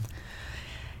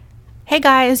Hey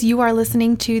guys, you are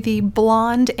listening to the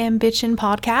Blonde Ambition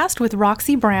podcast with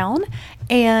Roxy Brown,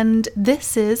 and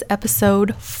this is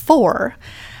episode 4.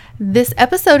 This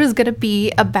episode is going to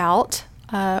be about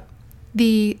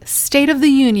the state of the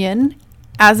union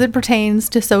as it pertains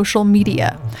to social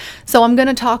media. So I'm going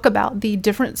to talk about the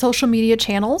different social media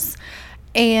channels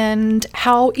and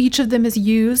how each of them is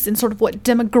used and sort of what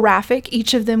demographic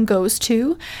each of them goes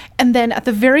to. And then at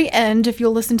the very end, if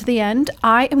you'll listen to the end,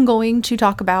 I am going to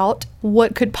talk about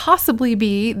what could possibly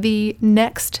be the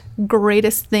next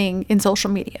greatest thing in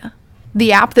social media,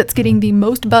 the app that's getting the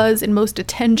most buzz and most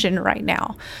attention right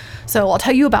now. So I'll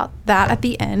tell you about that at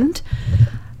the end.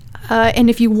 And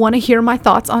if you want to hear my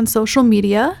thoughts on social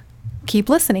media, keep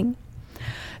listening.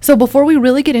 So before we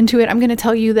really get into it, I'm going to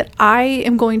tell you that I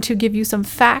am going to give you some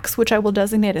facts, which I will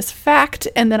designate as fact,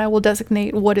 and then I will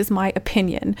designate what is my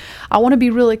opinion. I want to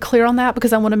be really clear on that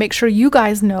because I want to make sure you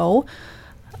guys know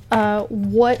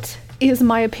what is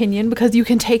my opinion, because you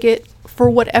can take it for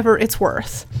whatever it's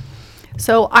worth.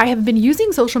 So I have been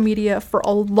using social media for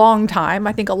a long time.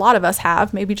 I think a lot of us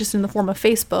have, maybe just in the form of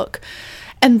Facebook.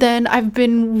 And then I've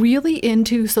been really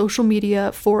into social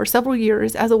media for several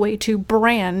years as a way to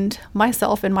brand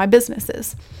myself and my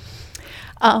businesses.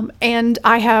 And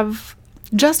I have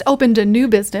just opened a new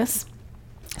business.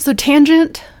 So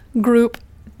Tangent Group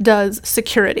does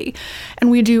security,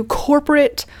 and we do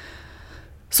corporate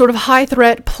sort of high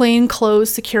threat,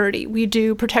 plainclothes security. We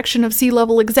do protection of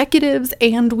C-level executives,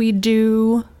 and we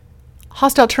do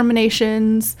hostile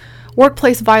terminations,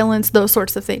 workplace violence, those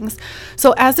sorts of things.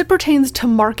 So as it pertains to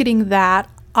marketing that,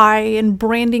 and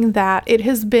branding that, it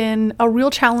has been a real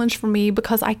challenge for me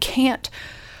because I can't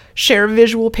share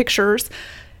visual pictures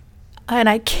and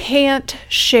I can't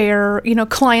share,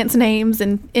 clients' names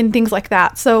and things like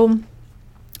that. So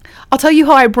I'll tell you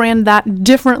how I brand that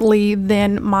differently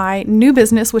than my new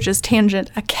business, which is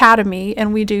Tangent Academy,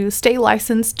 and we do state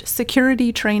licensed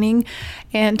security training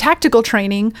and tactical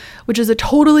training, which is a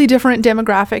totally different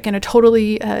demographic and a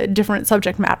totally different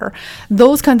subject matter.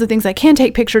 Those kinds of things I can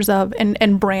take pictures of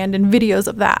and brand and videos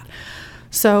of that.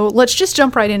 So let's just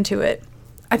jump right into it.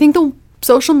 I think the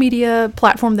social media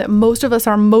platform that most of us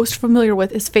are most familiar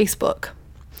with is Facebook.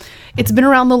 It's been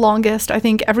around the longest. I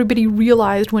think everybody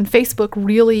realized when Facebook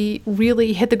really,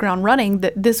 really hit the ground running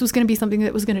that this was going to be something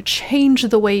that was going to change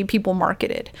the way people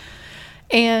marketed.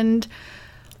 And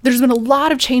there's been a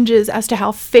lot of changes as to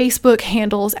how Facebook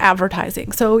handles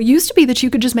advertising. So it used to be that you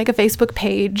could just make a Facebook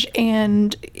page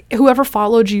and whoever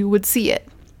followed you would see it.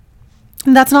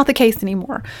 And that's not the case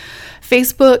anymore.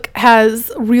 Facebook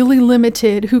has really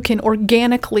limited who can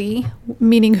organically,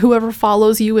 meaning whoever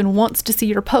follows you and wants to see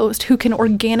your post, who can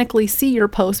organically see your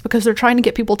post, because they're trying to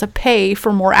get people to pay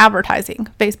for more advertising.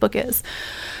 Facebook is.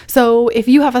 So if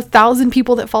you have 1,000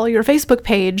 people that follow your Facebook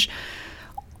page,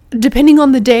 depending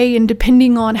on the day and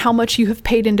depending on how much you have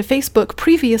paid into Facebook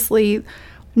previously,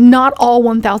 not all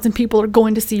 1,000 people are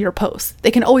going to see your posts.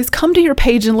 They can always come to your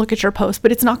page and look at your post,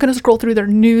 but it's not going to scroll through their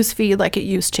news feed like it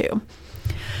used to.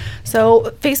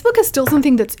 So Facebook is still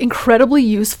something that's incredibly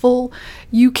useful.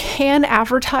 You can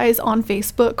advertise on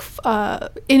Facebook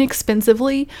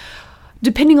inexpensively,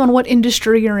 depending on what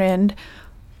industry you're in.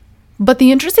 But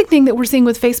the interesting thing that we're seeing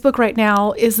with Facebook right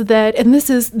now is that, and this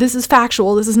is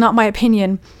factual, this is not my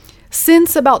opinion,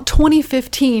 since about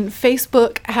 2015,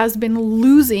 Facebook has been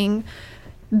losing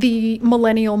the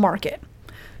millennial market.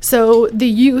 So the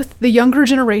youth, the younger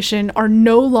generation, are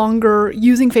no longer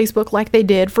using Facebook like they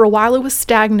did. For a while it was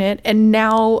stagnant, and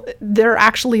now they're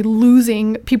actually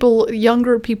losing people.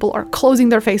 Younger people are closing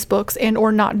their Facebooks and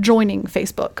or not joining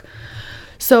Facebook.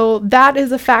 So that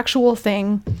is a factual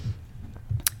thing.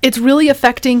 It's really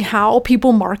affecting how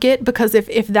people market, because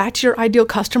if that's your ideal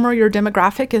customer, your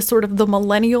demographic is sort of the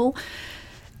millennial,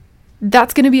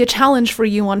 that's going to be a challenge for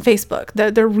you on Facebook.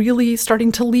 They're really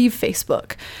starting to leave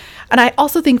Facebook. And I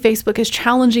also think Facebook is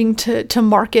challenging to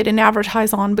market and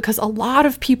advertise on, because a lot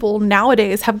of people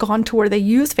nowadays have gone to where they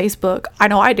use Facebook, I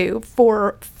know I do,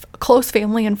 for close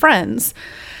family and friends.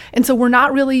 And so we're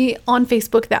not really on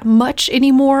Facebook that much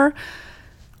anymore.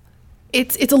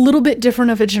 It's a little bit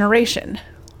different of a generation,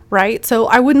 right? So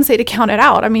I wouldn't say to count it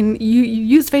out. I mean, you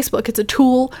use Facebook, it's a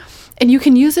tool, and you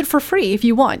can use it for free if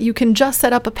you want. You can just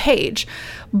set up a page.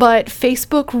 But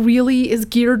Facebook really is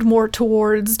geared more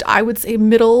towards, I would say,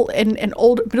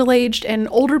 middle-aged and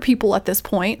older people at this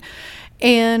point.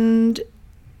 And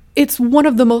it's one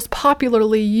of the most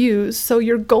popularly used. So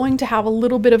you're going to have a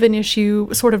little bit of an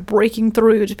issue sort of breaking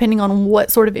through depending on what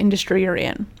sort of industry you're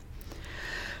in.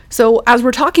 So as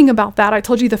we're talking about that, I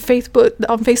told you on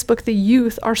Facebook, the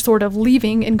youth are sort of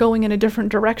leaving and going in a different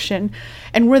direction.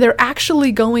 And where they're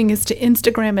actually going is to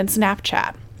Instagram and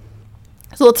Snapchat.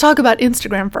 So let's talk about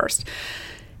Instagram first.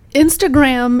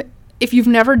 Instagram, if you've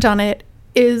never done it,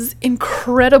 is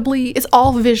it's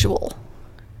all visual.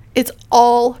 It's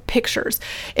all pictures.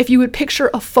 If you would picture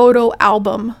a photo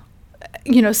album,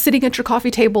 sitting at your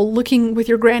coffee table looking with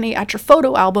your granny at your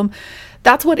photo album,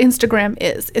 that's what Instagram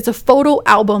is. It's a photo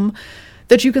album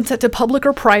that you can set to public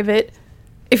or private.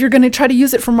 If you're going to try to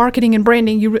use it for marketing and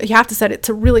branding, you have to set it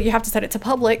to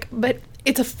public, but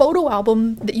it's a photo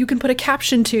album that you can put a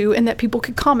caption to and that people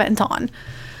could comment on.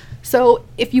 So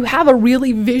if you have a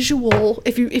really visual,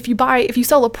 if you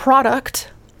sell a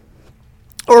product,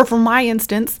 or for my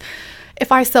instance,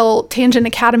 if I sell Tangent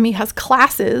Academy has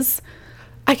classes,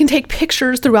 I can take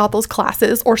pictures throughout those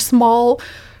classes, or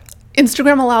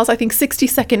Instagram allows, I think,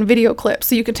 60-second video clips.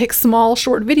 So you can take small,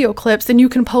 short video clips and you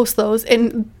can post those.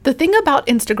 And the thing about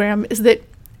Instagram is that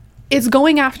it's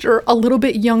going after a little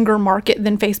bit younger market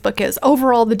than Facebook is.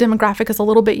 Overall, the demographic is a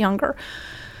little bit younger.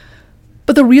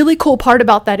 But the really cool part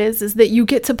about that is that you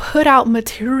get to put out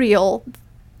material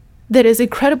that is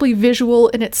incredibly visual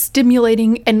and it's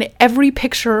stimulating, and every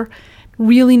picture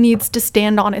really needs to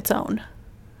stand on its own.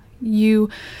 You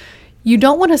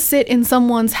don't want to sit in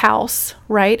someone's house,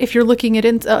 right? If you're looking at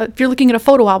a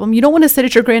photo album, you don't want to sit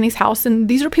at your granny's house, and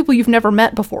these are people you've never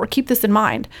met before. Keep this in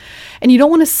mind. And you don't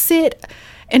want to sit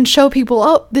and show people,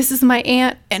 oh, this is my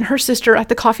aunt and her sister at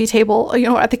the coffee table,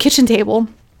 at the kitchen table.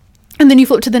 And then you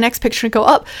flip to the next picture and go,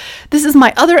 oh, this is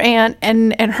my other aunt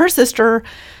and her sister,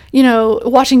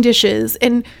 washing dishes.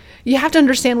 And you have to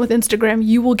understand, with Instagram,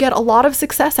 you will get a lot of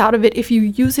success out of it if you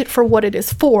use it for what it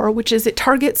is for, which is it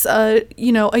targets a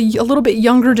little bit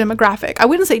younger demographic. I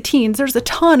wouldn't say teens. There's a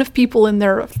ton of people in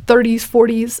their 30s,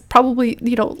 40s, probably,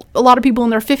 a lot of people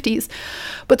in their 50s,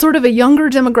 but sort of a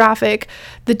younger demographic.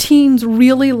 The teens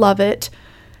really love it.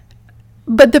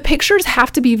 But the pictures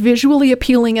have to be visually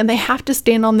appealing and they have to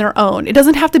stand on their own. It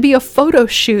doesn't have to be a photo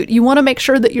shoot. You want to make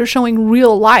sure that you're showing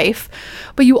real life,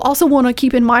 but you also want to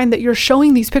keep in mind that you're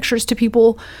showing these pictures to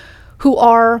people who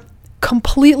are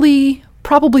completely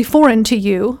probably foreign to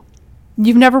you.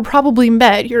 You've never probably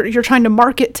met. You're trying to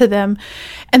market to them,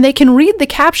 and they can read the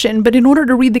caption, but in order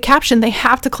to read the caption, they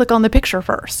have to click on the picture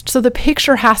first. So the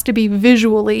picture has to be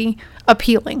visually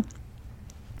appealing.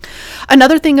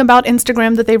 Another thing about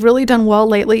Instagram that they've really done well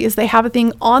lately is they have a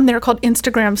thing on there called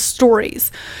Instagram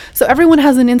Stories. So everyone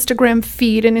has an Instagram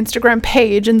feed, an Instagram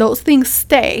page, and those things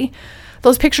stay.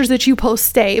 Those pictures that you post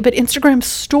stay. But Instagram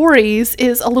Stories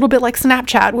is a little bit like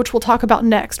Snapchat, which we'll talk about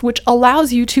next, which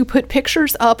allows you to put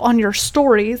pictures up on your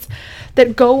stories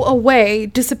that go away,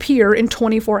 disappear in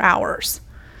 24 hours.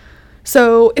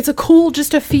 So it's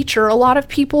just a feature. A lot of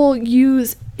people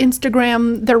use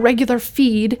Instagram, their regular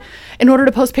feed, in order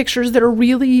to post pictures that are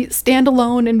really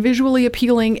standalone and visually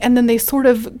appealing, and then they sort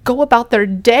of go about their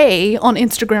day on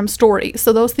Instagram Stories.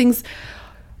 So those things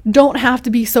don't have to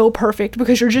be so perfect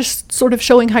because you're just sort of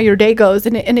showing how your day goes,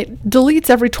 and it deletes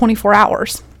every 24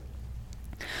 hours.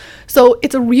 So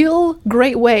it's a real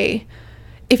great way,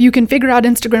 if you can figure out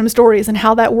Instagram Stories and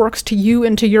how that works to you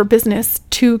and to your business,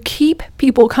 to keep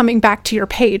people coming back to your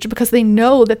page because they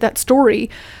know that story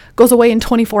goes away in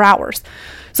 24 hours.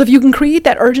 So if you can create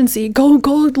that urgency, go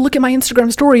look at my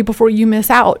Instagram story before you miss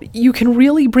out. You can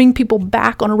really bring people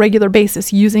back on a regular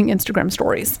basis using Instagram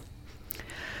Stories.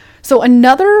 So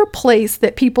another place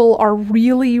that people are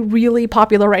really, really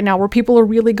popular right now, where people are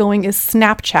really going, is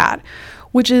Snapchat,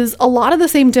 which is a lot of the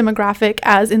same demographic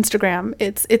as Instagram.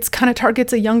 It's kind of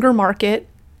targets a younger market,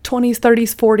 20s,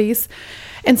 30s, 40s.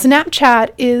 And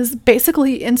Snapchat is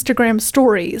basically Instagram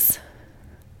Stories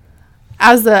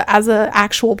as a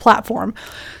actual platform.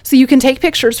 So you can take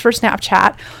pictures for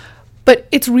Snapchat, but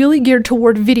it's really geared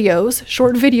toward videos,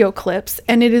 short video clips.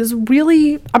 And it is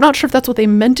really, I'm not sure if that's what they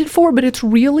meant it for, but it's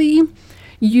really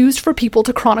used for people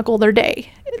to chronicle their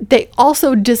day. They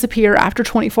also disappear after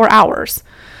 24 hours.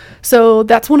 So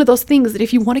that's one of those things that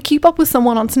if you want to keep up with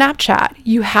someone on Snapchat,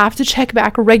 you have to check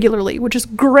back regularly, which is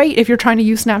great if you're trying to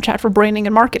use Snapchat for branding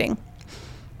and marketing.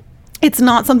 It's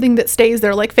not something that stays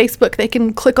there like Facebook. They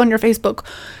can click on your Facebook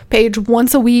page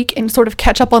once a week and sort of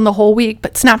catch up on the whole week,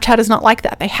 but Snapchat is not like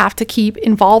that. They have to keep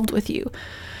involved with you.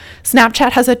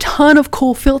 Snapchat has a ton of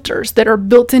cool filters that are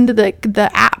built into the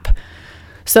app.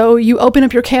 So you open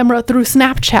up your camera through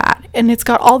Snapchat and it's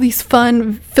got all these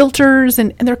fun filters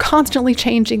and they're constantly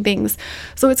changing things.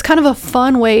 So it's kind of a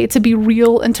fun way to be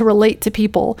real and to relate to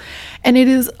people. And it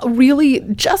is really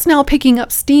just now picking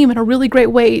up steam and a really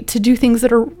great way to do things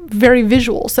that are very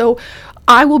visual. So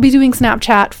I will be doing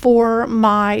Snapchat for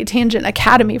my Tangent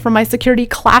Academy, for my security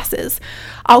classes.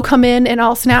 I'll come in and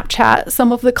I'll Snapchat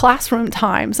some of the classroom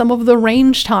time, some of the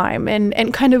range time,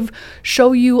 and kind of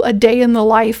show you a day in the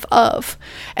life of.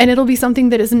 And it'll be something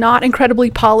that is not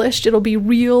incredibly polished. It'll be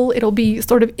real. It'll be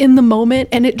sort of in the moment,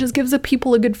 and it just gives the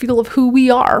people a good feel of who we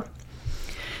are.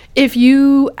 If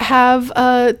you have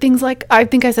things like, I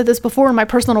think I said this before in my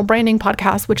personal branding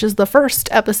podcast, which is the first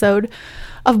episode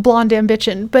of Blonde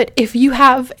Ambition, but if you're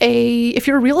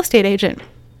a real estate agent,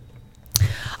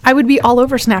 I would be all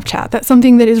over Snapchat. That's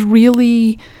something that is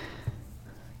really,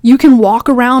 you can walk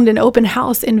around an open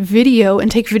house and video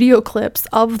and take video clips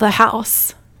of the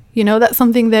house. You know, that's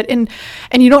something that, and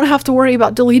you don't have to worry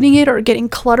about deleting it or getting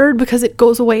cluttered because it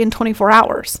goes away in 24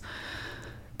 hours.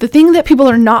 The thing that people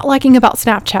are not liking about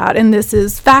Snapchat, and this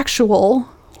is factual,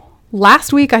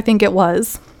 last week I think it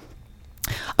was,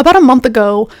 about a month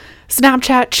ago,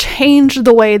 Snapchat changed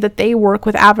the way that they work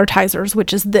with advertisers,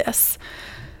 which is this.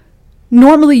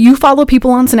 Normally you follow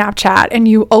people on Snapchat and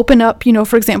you open up,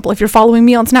 for example, if you're following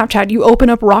me on Snapchat, you open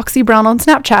up Roxy Brown on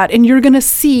Snapchat and you're going to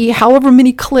see however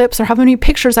many clips or how many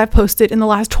pictures I've posted in the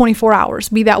last 24 hours,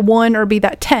 be that 1 or be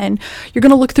that 10. You're going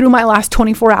to look through my last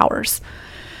 24 hours.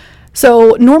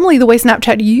 So normally the way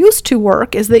Snapchat used to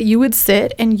work is that you would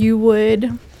sit and you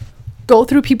would go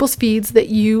through people's feeds that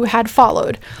you had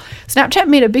followed. Snapchat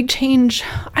made a big change,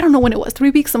 I don't know when it was, 3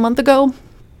 weeks, a month ago.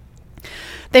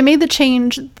 They made the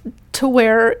change to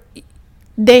where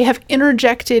they have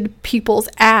interjected people's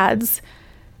ads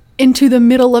into the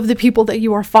middle of the people that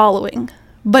you are following.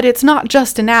 But it's not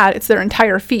just an ad, it's their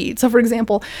entire feed. So for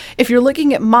example, if you're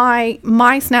looking at my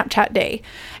Snapchat day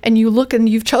and you look and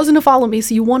you've chosen to follow me,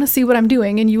 so you want to see what I'm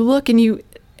doing, and you look and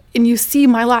you see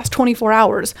my last 24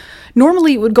 hours,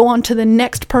 normally it would go on to the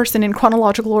next person in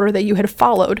chronological order that you had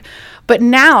followed. But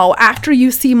now, after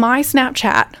you see my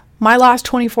Snapchat, my last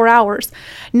 24 hours,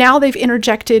 now they've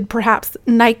interjected perhaps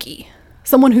Nike,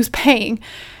 someone who's paying,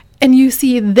 and you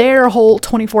see their whole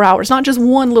 24 hours, not just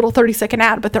one little 30-second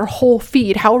ad, but their whole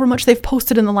feed, however much they've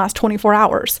posted in the last 24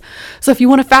 hours. So if you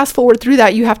want to fast forward through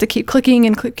that, you have to keep clicking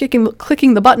and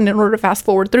clicking the button in order to fast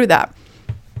forward through that.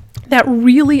 That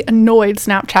really annoyed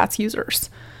Snapchat's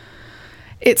users.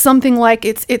 It's something like,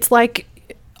 it's like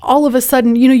all of a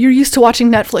sudden, you're used to watching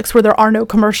Netflix where there are no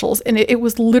commercials. And it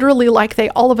was literally like they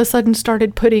all of a sudden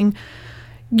started putting,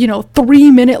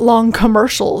 3-minute long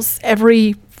commercials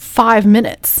every 5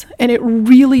 minutes. And it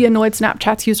really annoyed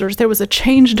Snapchat's users. There was a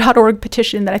change.org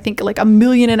petition that I think like 1.5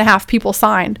 million people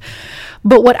signed.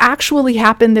 But what actually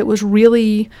happened that was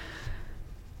really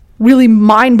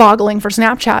mind-boggling for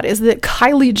Snapchat is that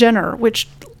Kylie Jenner, which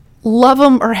love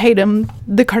them or hate them,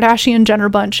 the Kardashian-Jenner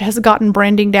bunch has gotten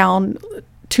branding down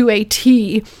to a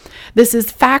T. This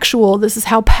is factual. This is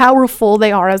how powerful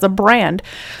they are as a brand.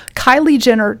 Kylie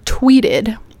Jenner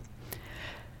tweeted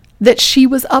that she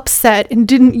was upset and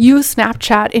didn't use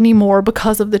Snapchat anymore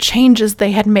because of the changes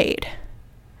they had made.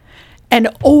 And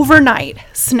overnight,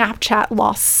 Snapchat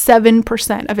lost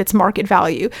 7% of its market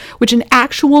value, which in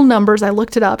actual numbers, I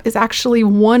looked it up, is actually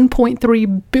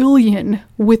 1.3 billion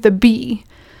with a B,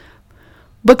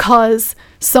 because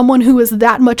someone who is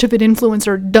that much of an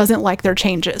influencer doesn't like their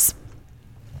changes.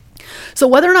 So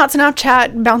whether or not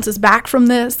Snapchat bounces back from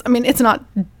this, I mean, it's not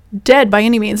dead by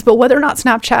any means, but whether or not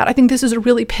Snapchat, I think this is a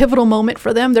really pivotal moment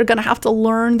for them. They're going to have to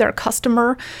learn their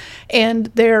customer and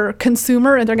their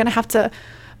consumer, and they're going to have to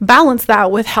balance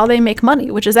that with how they make money,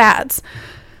 which is ads.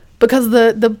 Because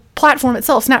the platform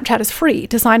itself, Snapchat, is free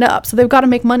to sign up. So they've got to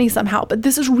make money somehow. But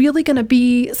this is really going to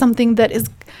be something that is,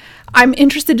 I'm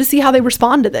interested to see how they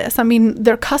respond to this. I mean,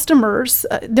 their customers,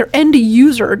 their end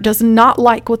user does not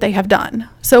like what they have done.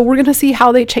 So we're going to see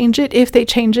how they change it, if they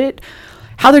change it,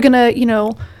 how they're going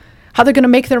to, how they're going to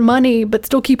make their money, but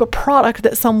still keep a product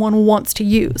that someone wants to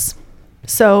use.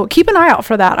 So keep an eye out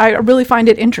for that. I really find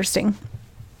it interesting.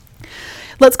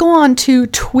 Let's go on to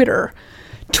Twitter.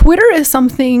 Twitter is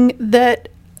something that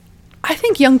I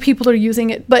think young people are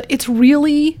using it, but it's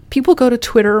really, people go to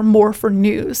Twitter more for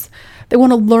news. They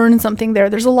want to learn something there.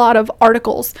 There's a lot of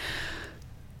articles.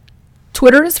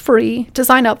 Twitter is free to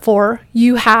sign up for.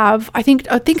 You have, I think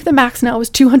the max now is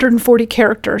 240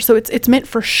 characters. So it's meant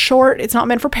for short. It's not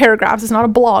meant for paragraphs. It's not a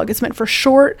blog. It's meant for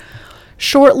short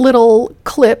little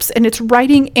clips, and it's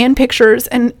writing and pictures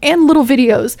and little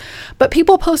videos. But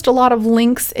people post a lot of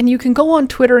links, and you can go on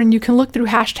Twitter and you can look through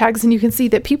hashtags and you can see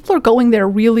that people are going there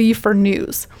really for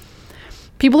news.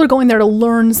 People are going there to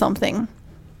learn something.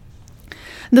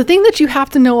 The thing that you have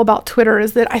to know about Twitter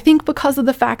is that I think because of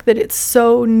the fact that it's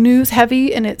so news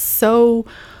heavy and it's so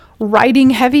writing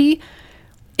heavy,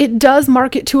 it does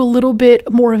market to a little bit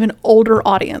more of an older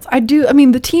audience.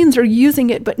 The teens are using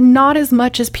it, but not as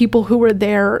much as people who were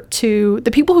there the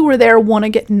people who were there want to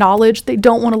get knowledge. They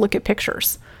don't want to look at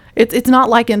pictures. It's not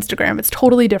like Instagram. It's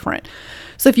totally different.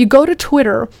 So if you go to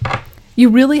Twitter, you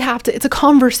really have to, it's a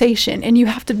conversation and you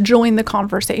have to join the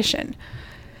conversation.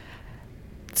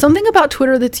 Something about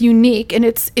Twitter that's unique, and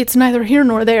it's neither here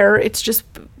nor there, it's just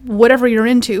whatever you're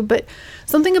into, but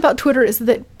something about Twitter is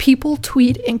that people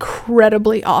tweet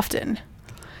incredibly often.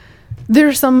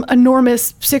 There's some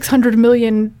enormous 600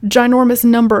 million ginormous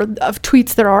number of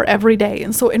tweets there are every day.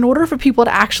 And so in order for people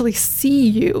to actually see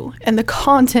you and the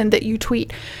content that you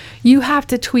tweet, you have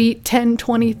to tweet 10,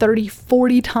 20, 30,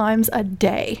 40 times a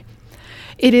day.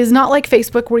 It is not like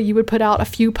Facebook where you would put out a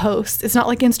few posts. It's not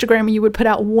like Instagram where you would put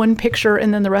out one picture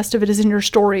and then the rest of it is in your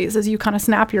stories as you kind of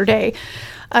snap your day.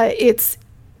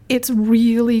 It's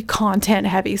really content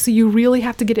heavy. So you really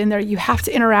have to get in there. You have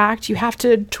to interact. You have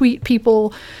to tweet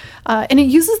people. And it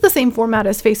uses the same format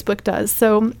as Facebook does.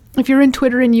 So if you're in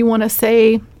Twitter and you want to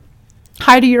say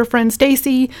hi to your friend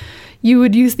Stacy, you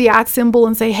would use the @ symbol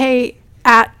and say, hey,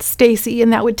 @Stacy,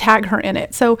 and that would tag her in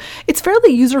it. So it's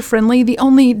fairly user friendly. The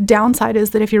only downside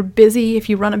is that if you're busy, if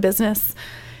you run a business,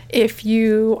 if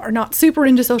you are not super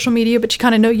into social media, but you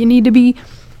kind of know you need to be,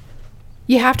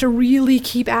 you have to really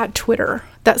keep at Twitter.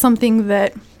 That's something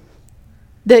that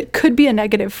could be a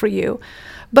negative for you.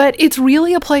 But it's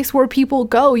really a place where people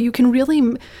go. You can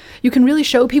really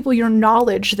show people your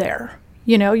knowledge there.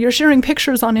 You know, you're sharing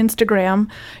pictures on Instagram,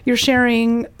 you're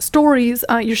sharing stories,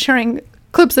 you're sharing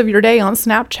clips of your day on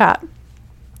Snapchat,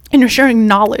 and you're sharing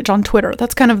knowledge on Twitter.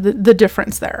 That's kind of the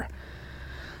difference there.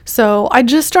 So I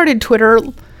just started Twitter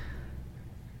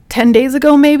 10 days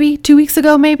ago, maybe 2 weeks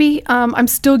ago, maybe. I'm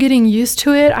still getting used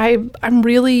to it. I'm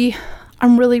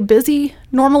really busy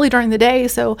normally during the day,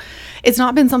 so it's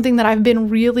not been something that I've been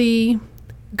really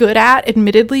good at,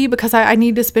 admittedly, because I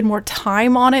need to spend more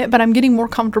time on it, but I'm getting more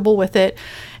comfortable with it.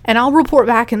 And I'll report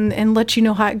back and let you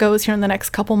know how it goes here in the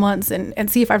next couple months and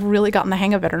see if I've really gotten the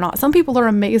hang of it or not. Some people are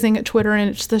amazing at Twitter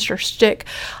and it's just their shtick.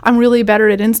 I'm really better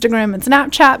at Instagram and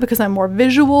Snapchat because I'm more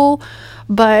visual,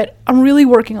 but I'm really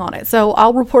working on it. So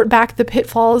I'll report back the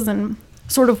pitfalls and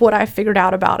sort of what I've figured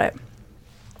out about it.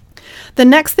 The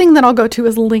next thing that I'll go to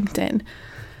is LinkedIn.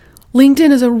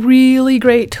 LinkedIn is a really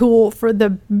great tool for the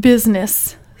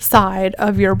business side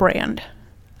of your brand.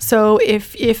 So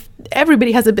if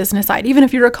everybody has a business side, even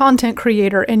if you're a content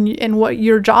creator and what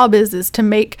your job is to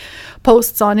make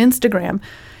posts on Instagram,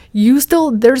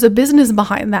 there's a business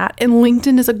behind that. And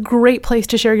LinkedIn is a great place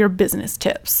to share your business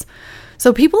tips.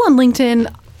 So people on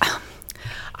LinkedIn,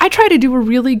 I try to do a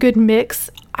really good mix.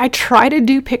 I try to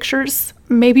do pictures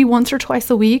maybe once or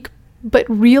twice a week, but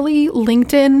really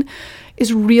LinkedIn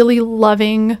is really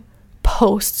loving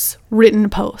posts,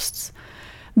 written posts.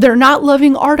 They're not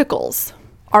loving articles.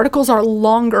 Articles are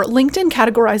longer. LinkedIn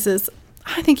categorizes,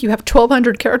 I think you have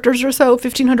 1,200 characters or so,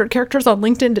 1,500 characters on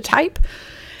LinkedIn to type.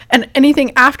 And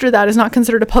anything after that is not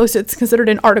considered a post, it's considered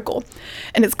an article.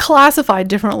 And it's classified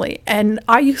differently. And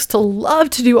I used to love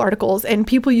to do articles, and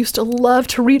people used to love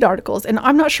to read articles. And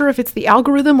I'm not sure if it's the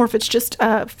algorithm or if it's just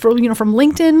from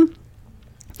LinkedIn,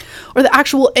 or the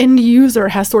actual end user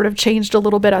has sort of changed a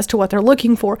little bit as to what they're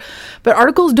looking for. But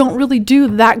articles don't really do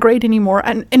that great anymore.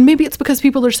 And maybe it's because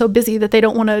people are so busy that they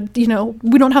don't want to,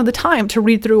 we don't have the time to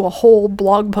read through a whole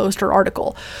blog post or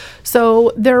article.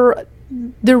 So they're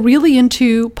really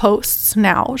into posts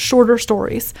now, shorter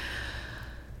stories.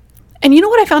 And you know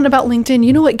what I found about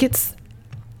LinkedIn?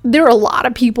 There are a lot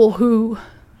of people who,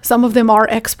 some of them are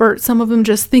experts, some of them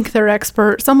just think they're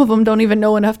expert, some of them don't even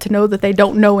know enough to know that they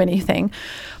don't know anything.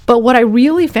 But what I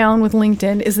really found with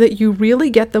LinkedIn is that you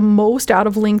really get the most out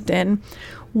of LinkedIn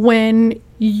when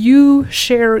you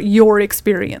share your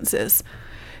experiences.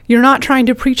 You're not trying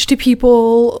to preach to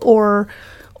people or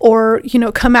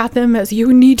come at them as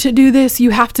you need to do this,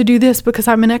 you have to do this because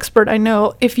I'm an expert. I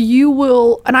know if you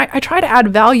will, and I try to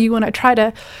add value and I try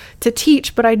to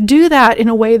teach, but I do that in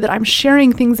a way that I'm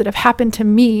sharing things that have happened to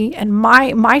me and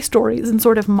my stories and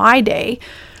sort of my day.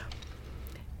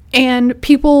 And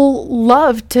people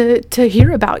love to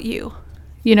hear about you.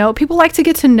 People like to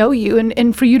get to know you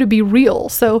and for you to be real.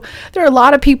 So there are a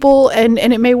lot of people, and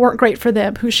it may work great for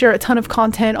them, who share a ton of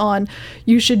content on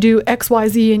you should do X, Y,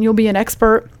 Z and you'll be an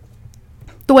expert.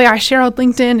 The way I share on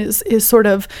LinkedIn is sort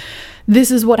of,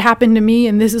 this is what happened to me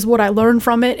and this is what I learned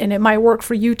from it, and it might work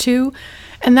for you too.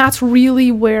 And that's really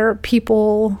where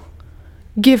people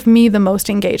give me the most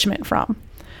engagement from.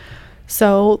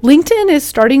 So LinkedIn is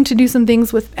starting to do some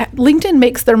things LinkedIn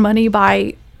makes their money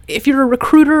by, if you're a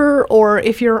recruiter or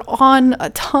if you're on a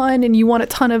ton and you want a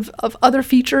ton of other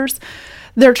features,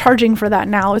 they're charging for that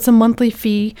now. It's a monthly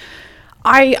fee.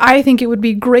 I think it would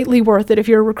be greatly worth it if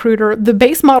you're a recruiter. The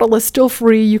base model is still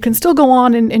free. You can still go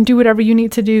on and do whatever you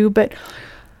need to do, but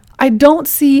I don't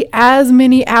see as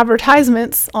many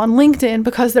advertisements on LinkedIn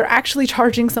because they're actually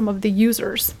charging some of the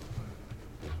users.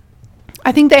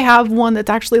 I think they have one that's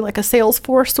actually like a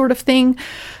Salesforce sort of thing.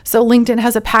 So LinkedIn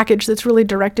has a package that's really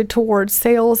directed towards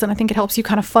sales, and I think it helps you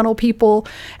kind of funnel people.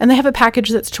 And they have a package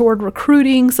that's toward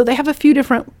recruiting. So they have a few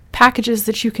different packages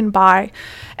that you can buy.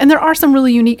 And there are some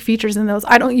really unique features in those.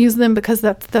 I don't use them because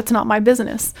that's not my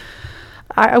business.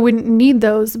 I wouldn't need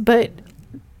those, but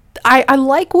I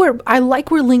like where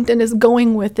LinkedIn is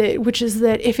going with it, which is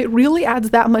that if it really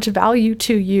adds that much value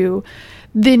to you,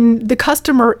 then the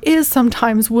customer is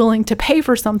sometimes willing to pay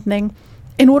for something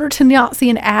in order to not see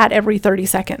an ad every 30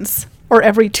 seconds or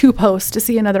every 2 posts to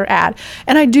see another ad.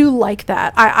 And I do like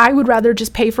that. I would rather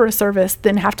just pay for a service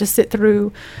than have to sit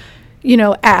through,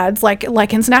 ads like in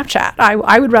Snapchat.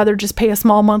 I would rather just pay a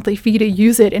small monthly fee to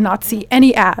use it and not see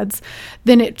any ads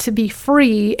than it to be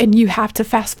free and you have to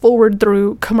fast forward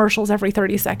through commercials every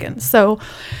 30 seconds. So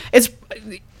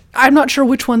I'm not sure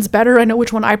which one's better. I know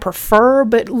which one I prefer,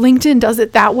 but LinkedIn does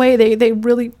it that way. They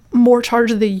really more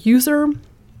charge the user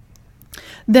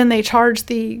than they charge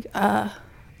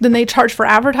for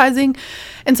advertising.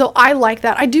 And so I like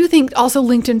that. I do think also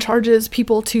LinkedIn charges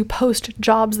people to post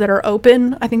jobs that are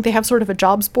open. I think they have sort of a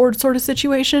jobs board sort of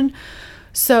situation.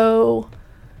 So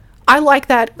I like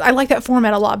that. I like that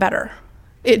format a lot better.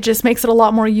 It just makes it a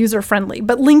lot more user friendly.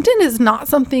 But LinkedIn is not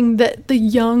something that the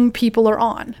young people are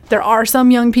on. There are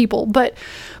some young people, but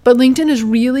LinkedIn is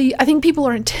really, I think people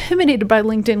are intimidated by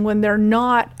LinkedIn when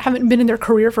haven't been in their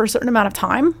career for a certain amount of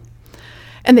time.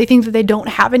 And they think that they don't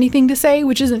have anything to say,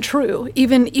 which isn't true.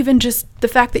 Even just the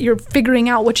fact that you're figuring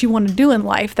out what you want to do in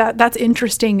life, that's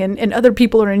interesting, and other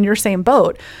people are in your same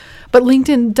boat. But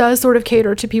LinkedIn does sort of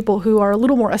cater to people who are a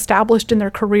little more established in their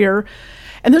career.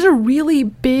 And there's a really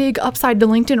big upside to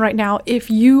LinkedIn right now if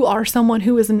you are someone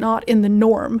who is not in the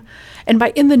norm. And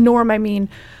by in the norm, I mean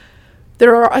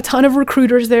there are a ton of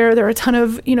recruiters there. There are a ton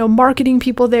of marketing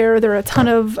people there. There are a ton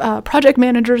of project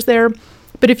managers there.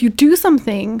 But if you do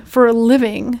something for a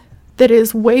living that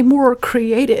is way more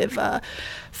creative,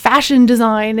 fashion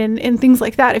design and things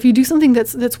like that, if you do something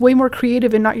that's way more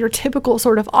creative and not your typical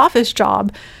sort of office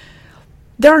job,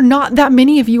 there are not that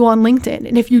many of you on LinkedIn.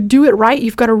 And if you do it right,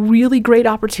 you've got a really great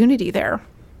opportunity there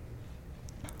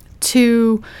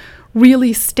to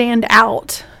really stand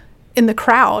out in the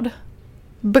crowd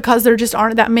because there just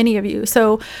aren't that many of you.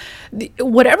 So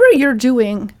whatever you're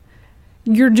doing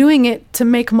it to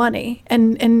make money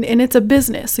and it's a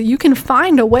business. So you can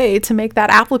find a way to make that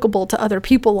applicable to other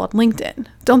people on LinkedIn.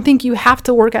 Don't think you have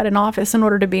to work at an office in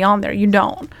order to be on there. You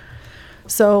don't.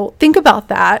 So think about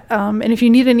that. And if you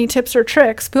need any tips or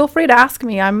tricks, feel free to ask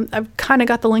me. I've kind of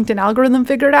got the LinkedIn algorithm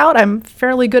figured out. I'm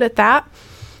fairly good at that.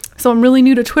 So I'm really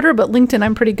new to Twitter, but LinkedIn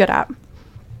I'm pretty good at.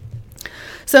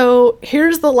 So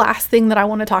here's the last thing that I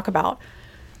want to talk about.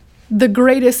 The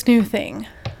greatest new thing.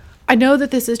 I know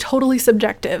that this is totally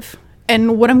subjective.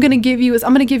 And what I'm going to give you is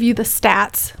I'm going to give you the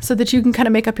stats so that you can kind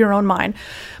of make up your own mind.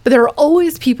 But there are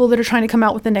always people that are trying to come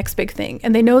out with the next big thing.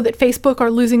 And they know that Facebook are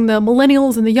losing the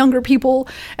millennials and the younger people.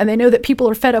 And they know that people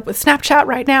are fed up with Snapchat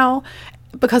right now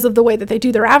because of the way that they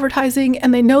do their advertising.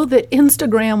 And they know that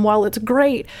Instagram, while it's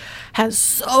great, has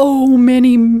so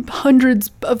many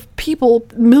hundreds of people,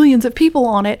 millions of people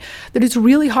on it, that it's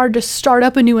really hard to start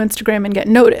up a new Instagram and get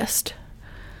noticed.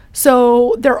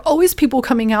 So there are always people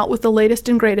coming out with the latest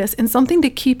and greatest, and something to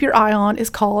keep your eye on is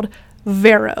called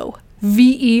Vero,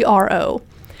 Vero.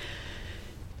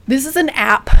 This is an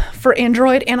app for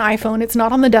Android and iPhone. It's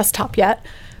not on the desktop yet,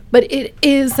 but it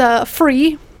is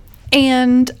free,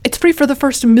 and it's free for the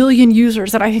first 1 million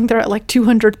users, and I think they're at like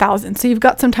 200,000, so you've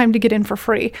got some time to get in for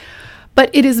free. But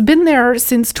it has been there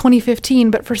since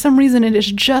 2015, but for some reason it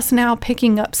is just now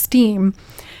picking up steam.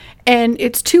 And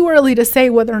it's too early to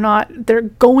say whether or not they're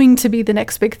going to be the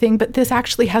next big thing, but this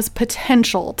actually has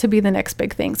potential to be the next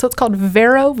big thing. So it's called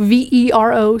Vero,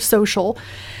 Vero Social.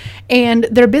 And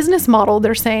their business model,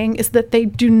 they're saying, is that they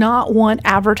do not want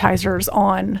advertisers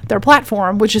on their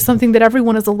platform, which is something that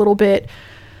everyone is a little bit,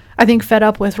 I think, fed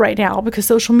up with right now, because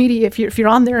social media, if you're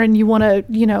on there and you want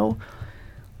to,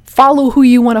 follow who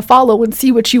you want to follow and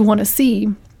see what you want to see,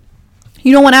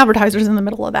 you don't want advertisers in the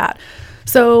middle of that.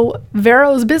 So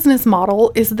Vero's business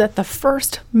model is that the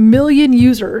first 1 million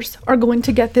users are going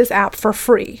to get this app for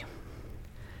free.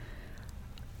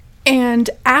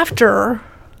 And after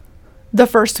the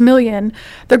first 1 million,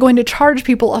 they're going to charge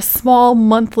people a small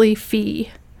monthly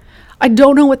fee. I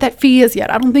don't know what that fee is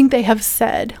yet. I don't think they have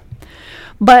said.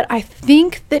 But I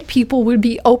think that people would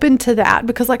be open to that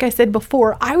because, like I said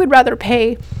before, I would rather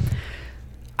pay,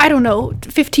 I don't know,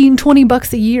 $15,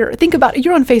 $20 a year. Think about it.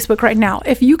 You're on Facebook right now.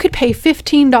 If you could pay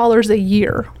 $15 a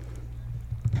year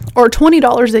or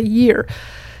 $20 a year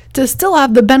to still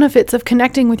have the benefits of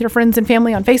connecting with your friends and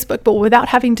family on Facebook, but without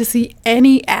having to see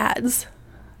any ads,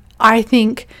 I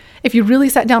think if you really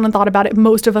sat down and thought about it,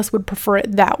 most of us would prefer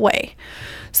it that way.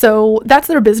 So that's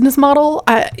their business model.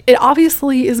 It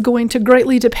obviously is going to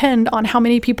greatly depend on how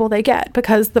many people they get,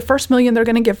 because the first million they're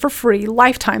going to give for free,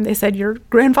 lifetime. They said you're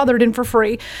grandfathered in for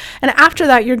free. And after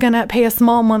that, you're going to pay a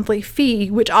small monthly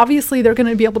fee, which obviously they're going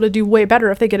to be able to do way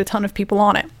better if they get a ton of people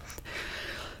on it.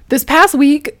 This past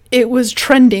week, it was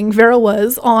trending. Vero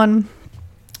was on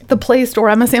the Play Store.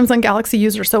 I'm a Samsung Galaxy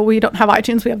user, so we don't have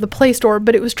iTunes. We have the Play Store,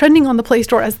 but it was trending on the Play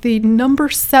Store as the number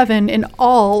 7 in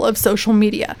all of social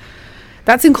media.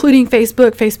 That's including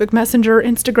Facebook, Facebook Messenger,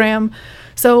 Instagram.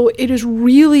 So it is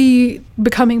really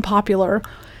becoming popular.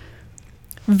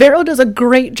 Vero does a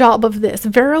great job of this.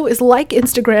 Vero is like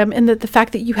Instagram in that the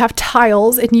fact that you have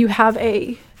tiles and you have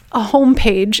a home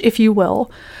page, if you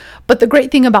will. But the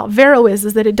great thing about Vero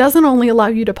is that it doesn't only allow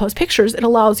you to post pictures, it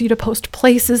allows you to post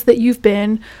places that you've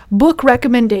been, book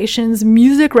recommendations,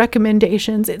 music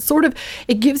recommendations.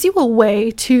 It gives you a way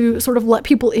to sort of let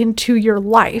people into your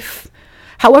life,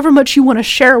 however much you want to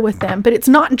share with them. But it's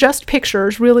not just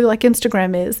pictures, really, like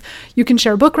Instagram is. You can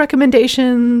share book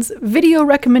recommendations, video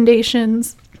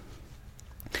recommendations.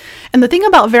 And the thing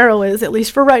about Vero is, at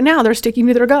least for right now, they're sticking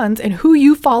to their guns, and who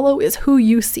you follow is who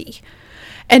you see.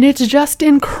 And it's just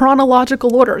in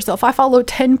chronological order. So if I follow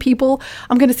 10 people,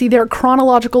 I'm going to see their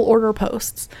chronological order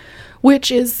posts,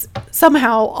 which is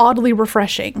somehow oddly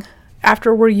refreshing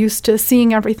after we're used to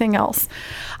seeing everything else.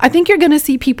 I think you're going to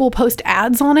see people post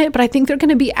ads on it, but I think they're going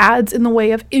to be ads in the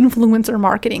way of influencer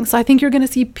marketing. So I think you're going to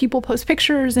see people post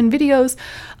pictures and videos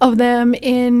of them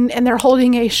and they're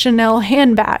holding a Chanel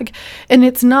handbag. And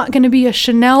it's not going to be a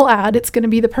Chanel ad. It's going to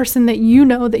be the person that you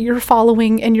know that you're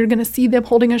following, and you're going to see them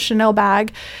holding a Chanel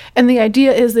bag. And the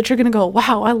idea is that you're going to go,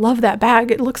 wow, I love that bag.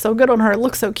 It looks so good on her. It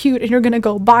looks so cute. And you're going to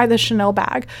go buy the Chanel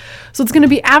bag. So it's going to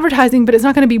be advertising, but it's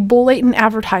not going to be blatant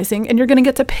advertising. And you're going to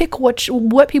get to pick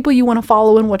what people you want to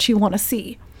follow and what you want to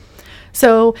see.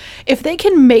 So if they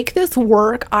can make this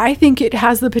work, I think it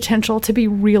has the potential to be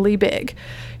really big.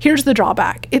 Here's the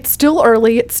drawback. It's still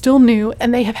early, it's still new,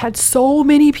 and they have had so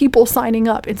many people signing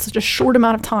up in such a short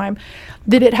amount of time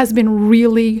that it has been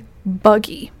really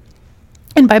buggy.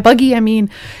 And by buggy, I mean,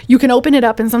 you can open it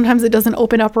up and sometimes it doesn't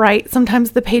open up right.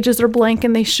 Sometimes the pages are blank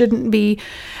and they shouldn't be.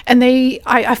 And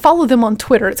I follow them on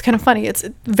Twitter. It's kind of funny.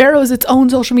 Vero is its own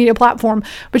social media platform,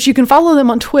 but you can follow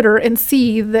them on Twitter and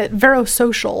see that Vero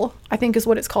Social, I think is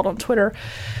what it's called on Twitter,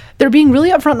 they're being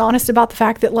really upfront and honest about the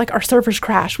fact that, like, our servers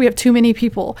crash. We have too many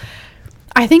people.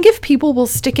 I think if people will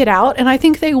stick it out, and I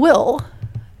think they will,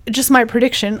 just my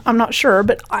prediction, I'm not sure,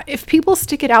 but if people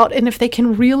stick it out and if they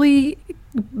can really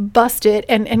bust it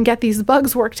and get these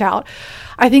bugs worked out,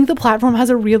 I think the platform has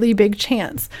a really big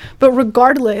chance. But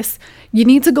regardless, you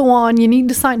need to go on, you need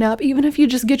to sign up, even if you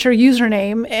just get your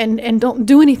username and don't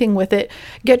do anything with it.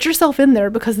 Get yourself in there,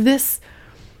 because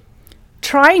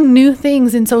trying new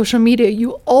things in social media,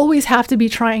 you always have to be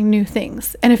trying new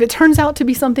things. And if it turns out to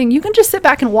be something, you can just sit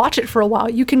back and watch it for a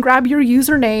while. You can grab your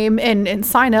username and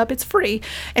sign up, it's free,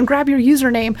 and grab your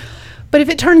username. But if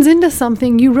it turns into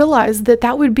something, you realize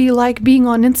that would be like being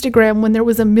on Instagram when there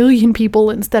was 1 million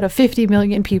people instead of 50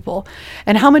 million people.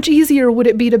 And how much easier would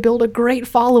it be to build a great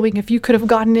following if you could have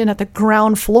gotten in at the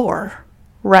ground floor,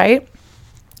 right?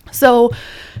 So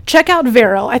check out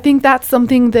Vero. I think that's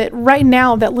something that right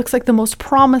now that looks like the most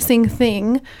promising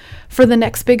thing for the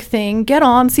next big thing. Get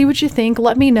on, see what you think.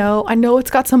 Let me know. I know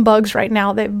it's got some bugs right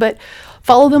now, but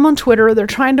follow them on Twitter. They're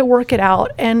trying to work it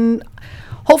out. And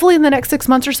hopefully in the next 6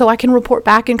 months or so, I can report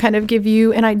back and kind of give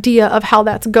you an idea of how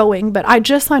that's going. But I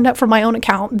just signed up for my own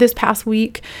account this past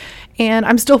week, and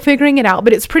I'm still figuring it out,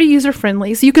 but it's pretty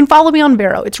user-friendly. So you can follow me on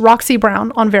Vero. It's Roxy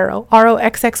Brown on Vero,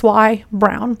 ROXXY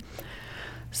Brown.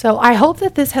 So I hope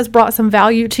that this has brought some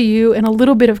value to you and a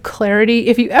little bit of clarity.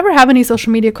 If you ever have any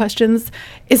social media questions,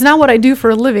 it's not what I do for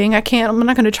a living. I'm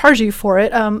not going to charge you for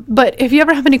it. But if you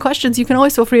ever have any questions, you can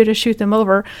always feel free to shoot them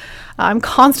over. I'm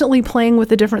constantly playing with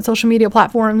the different social media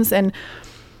platforms, and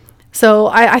so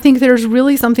I think there's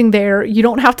really something there. You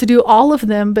don't have to do all of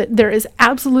them, but there is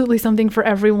absolutely something for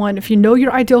everyone. If you know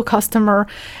your ideal customer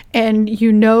and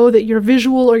you know that you're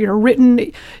visual or you're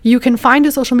written, you can find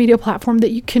a social media platform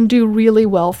that you can do really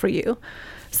well for you.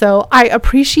 So I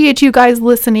appreciate you guys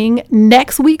listening.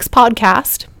 Next week's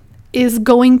podcast is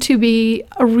going to be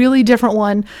a really different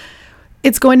one.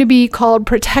 It's going to be called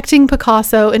Protecting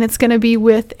Picasso, and it's going to be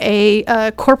with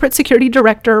a corporate security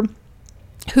director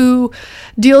who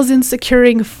deals in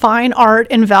securing fine art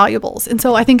and valuables. And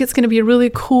so I think it's going to be a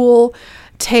really cool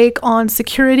take on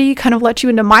security, kind of let you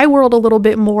into my world a little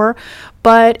bit more,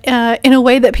 but in a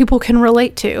way that people can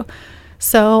relate to.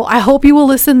 So I hope you will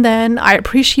listen then. I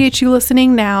appreciate you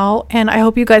listening now, and I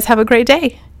hope you guys have a great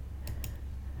day.